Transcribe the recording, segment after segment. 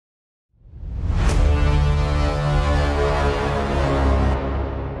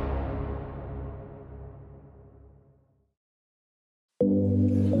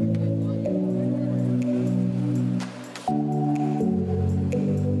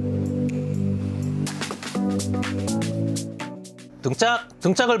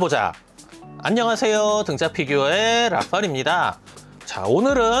등짝을 보자. 안녕하세요, 등짝 피규어의 라팔입니다. 자,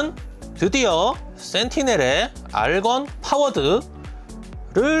 오늘은 드디어 센티넬의 알건 파워드를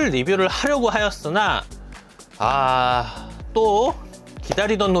리뷰를 하려고 하였으나 또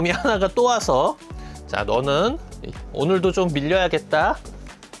기다리던 놈이 하나가 또 와서, 자, 너는 오늘도 좀 밀려야겠다.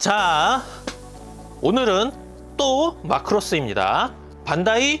 자, 오늘은 또 마크로스입니다.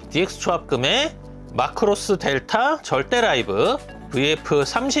 반다이 DX초합금의 마크로스 델타 절대 라이브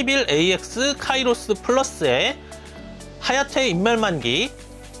VF-31AX 카이로스 플러스의 하얗테 인멸만기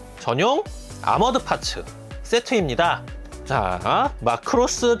전용 아머드 파츠 세트입니다. 자,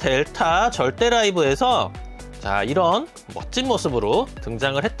 마크로스 델타 절대 라이브에서 자, 이런 멋진 모습으로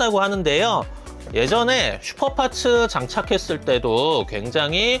등장을 했다고 하는데요. 예전에 슈퍼파츠 장착했을 때도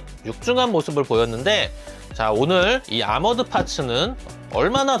굉장히 육중한 모습을 보였는데, 자, 오늘 이 아머드 파츠는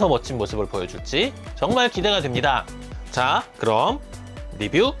얼마나 더 멋진 모습을 보여줄지 정말 기대가 됩니다. 자, 그럼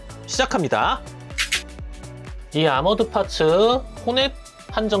리뷰 시작합니다. 이 아머드 파츠 혼합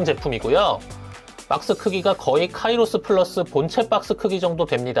한정 제품이고요. 박스 크기가 거의 카이로스 플러스 본체 박스 크기 정도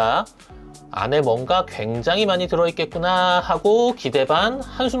됩니다. 안에 뭔가 굉장히 많이 들어있겠구나 하고 기대 반,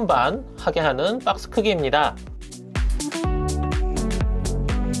 한숨 반 하게 하는 박스 크기입니다.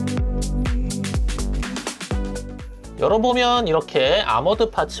 열어보면 이렇게 아머드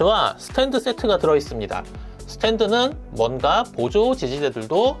파츠와 스탠드 세트가 들어있습니다. 스탠드는 뭔가 보조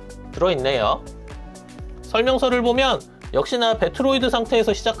지지대들도 들어있네요. 설명서를 보면 역시나 배트로이드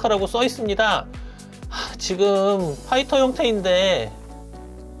상태에서 시작하라고 써있습니다. 지금 파이터 형태인데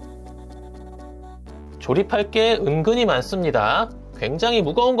조립할 게 은근히 많습니다. 굉장히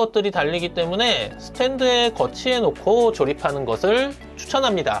무거운 것들이 달리기 때문에 스탠드에 거치해 놓고 조립하는 것을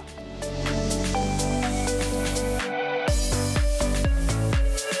추천합니다.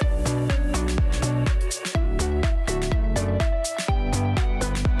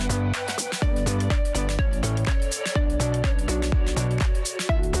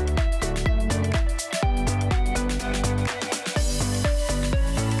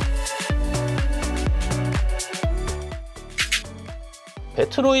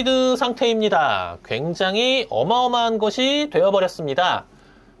 배트로이드 상태입니다. 굉장히 어마어마한 것이 되어버렸습니다.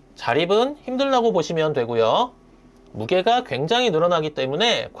 자립은 힘들다고 보시면 되고요. 무게가 굉장히 늘어나기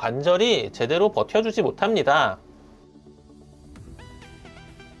때문에 관절이 제대로 버텨주지 못합니다.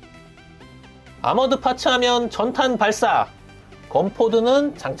 아머드 파츠 하면 전탄발사!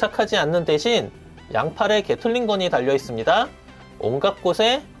 건포드는 장착하지 않는 대신 양팔에 게틀링건이 달려 있습니다. 온갖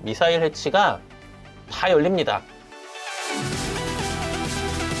곳에 미사일 해치가 다 열립니다.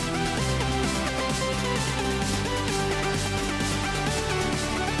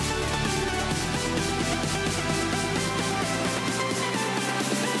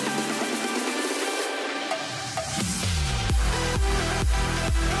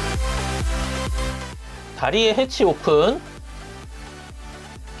 다리의 해치 오픈,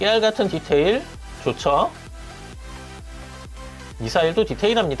 깨알같은 디테일 좋죠? 미사일도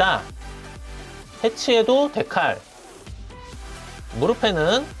디테일합니다. 해치에도 데칼,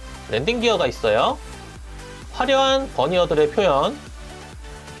 무릎에는 랜딩 기어가 있어요. 화려한 버니어들의 표현,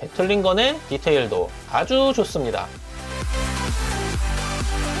 게틀링건의 디테일도 아주 좋습니다.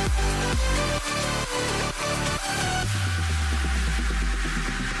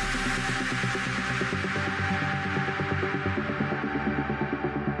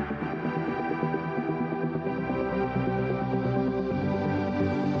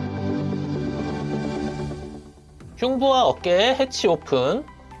 흉부와 어깨의 해치 오픈,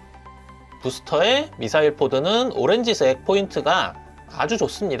 부스터의 미사일 포드는 오렌지색 포인트가 아주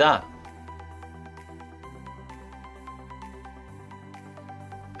좋습니다.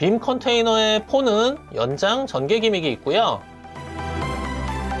 빔 컨테이너의 포는 연장 전개 기믹이 있고요.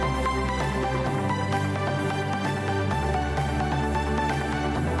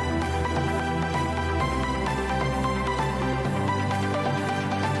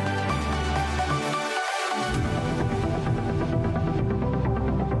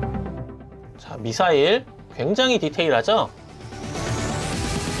 미사일 굉장히 디테일하죠?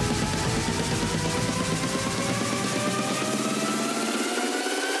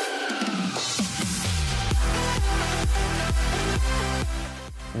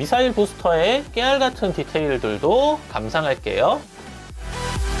 미사일 부스터의 깨알같은 디테일들도 감상할게요.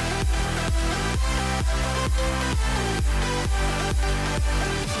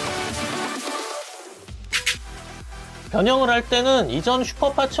 변형을 할 때는 이전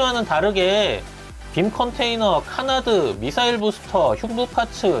슈퍼파츠와는 다르게 빔 컨테이너, 카나드, 미사일 부스터, 흉부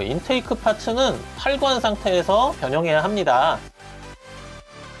파츠, 인테이크 파츠는 탈구한 상태에서 변형해야 합니다.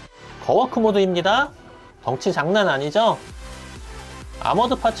 거워크 모드입니다. 덩치 장난 아니죠?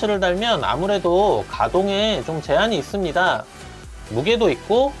 아머드 파츠를 달면 아무래도 가동에 좀 제한이 있습니다. 무게도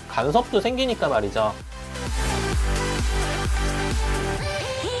있고 간섭도 생기니까 말이죠.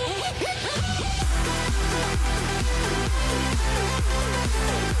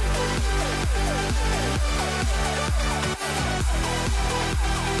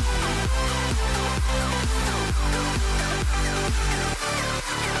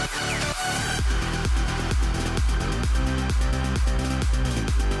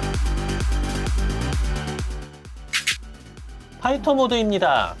 파이터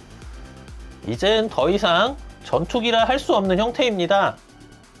모드입니다. 이젠 더 이상 전투기라 할 수 없는 형태입니다.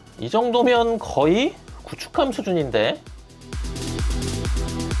 이 정도면 거의 구축함 수준인데.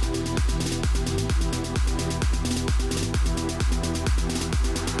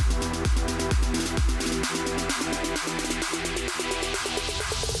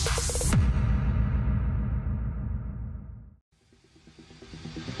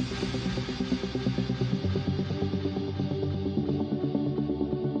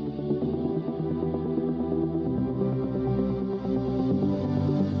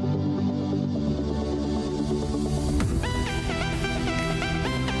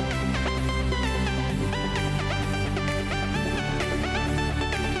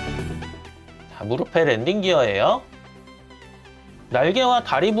 무릎의 랜딩 기어예요. 날개와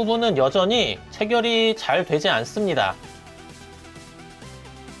다리 부분은 여전히 체결이 잘 되지 않습니다.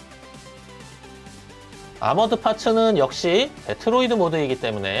 아머드 파츠는 역시 배트로이드 모드이기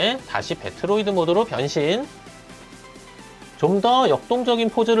때문에 다시 배트로이드 모드로 변신. 좀 더 역동적인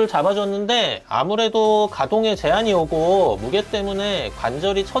포즈를 잡아줬는데 아무래도 가동에 제한이 오고 무게 때문에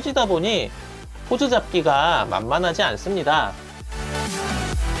관절이 처지다 보니 포즈 잡기가 만만하지 않습니다.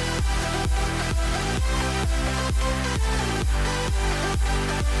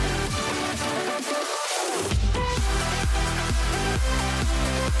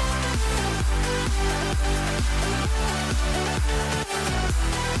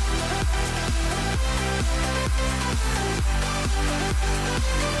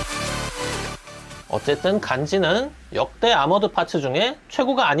 어쨌든 간지는 역대 아머드 파츠 중에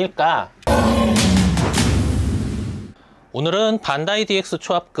최고가 아닐까. 오늘은 반다이 DX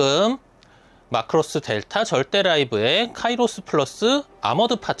초합금 마크로스 델타 절대 라이브의 카이로스 플러스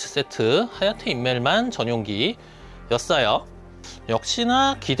아머드 파츠 세트 하야테 인멜만 전용기였어요.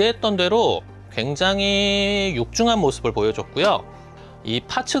 역시나 기대했던 대로 굉장히 육중한 모습을 보여줬고요. 이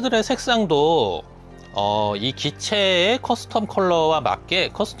파츠들의 색상도 이 기체의 커스텀 컬러와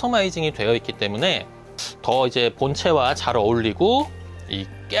맞게 커스터마이징이 되어 있기 때문에 더 이제 본체와 잘 어울리고 이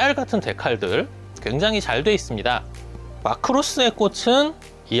깨알 같은 데칼들 굉장히 잘 되어 있습니다. 마크로스의 꽃은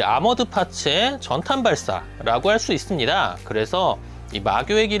이 아머드 파츠의 전탄발사라고 할 수 있습니다. 그래서 이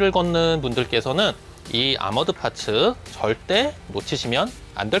마교의 길을 걷는 분들께서는 이 아머드 파츠 절대 놓치시면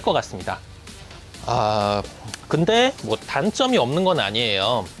안 될 것 같습니다. 근데 뭐 단점이 없는 건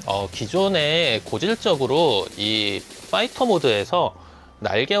아니에요. 기존에 고질적으로 이 파이터 모드에서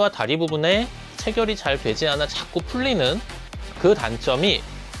날개와 다리 부분에 체결이 잘 되지 않아 자꾸 풀리는 그 단점이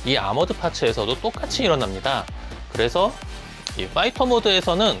이 아머드 파츠에서도 똑같이 일어납니다. 그래서 이 파이터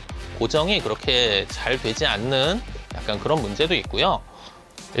모드에서는 고정이 그렇게 잘 되지 않는 약간 그런 문제도 있고요.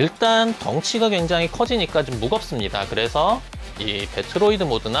 일단 덩치가 굉장히 커지니까 좀 무겁습니다. 그래서 이 배트로이드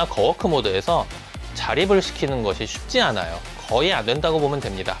모드나 거워크 모드에서 자립을 시키는 것이 쉽지 않아요. 거의 안 된다고 보면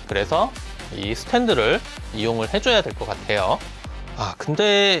됩니다. 그래서 이 스탠드를 이용을 해줘야 될 것 같아요.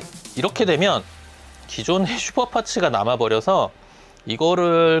 근데 이렇게 되면 기존의 슈퍼 파츠가 남아버려서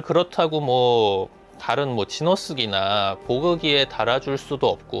이거를 그렇다고 뭐 다른 뭐 지너스기나 보그기에 달아줄 수도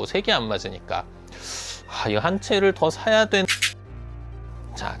없고 색이 안 맞으니까 이 한 채를 더 사야 된.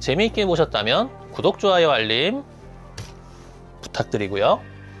 자, 재미있게 보셨다면 구독, 좋아요, 알림 부탁드리고요.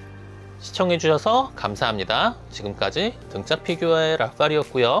 시청해주셔서 감사합니다. 지금까지 등짝 피규어의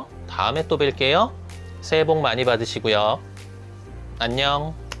락발이었고요. 다음에 또 뵐게요. 새해 복 많이 받으시고요.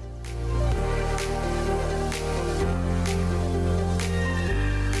 안녕.